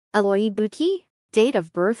Aoi Ibuki, date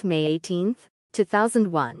of birth May 18,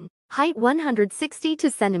 2001, height 160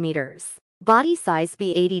 centimeters, body size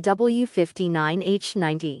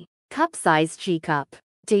B80W59H90, cup size G cup,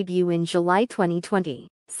 debut in July 2020.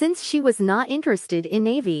 Since she was not interested in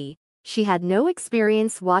AV, she had no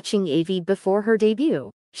experience watching AV before her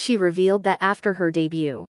debut. She revealed that after her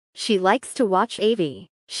debut, she likes to watch AV.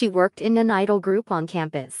 She worked in an idol group on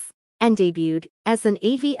campus and debuted as an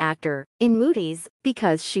AV actor in movies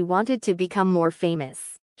because she wanted to become more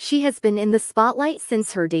famous. She has been in the spotlight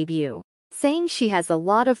since her debut, saying she has a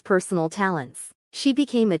lot of personal talents. She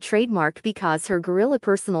became a trademark because her gorilla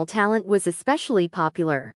personal talent was especially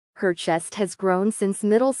popular. Her chest has grown since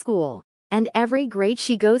middle school, and every grade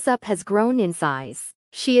she goes up has grown in size.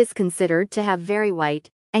 She is considered to have very white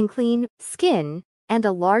and clean skin and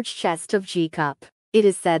a large chest of G-cup. It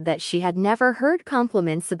is said that she had never heard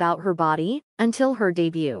compliments about her body until her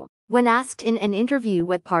debut. When asked in an interview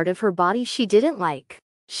what part of her body she didn't like,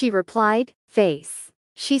 she replied, "Face."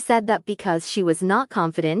 She said that because she was not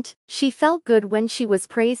confident, she felt good when she was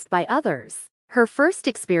praised by others. Her first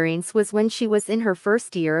experience was when she was in her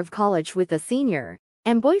first year of college with a senior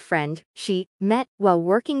and boyfriend she met while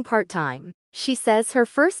working part-time. She says her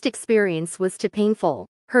first experience was too painful.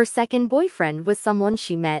 Her second boyfriend was someone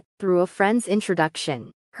she met through a friend's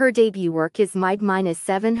introduction. Her debut work is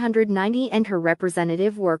MID-790 and her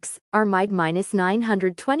representative works are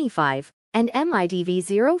MID-925 and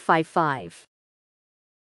MIDV055.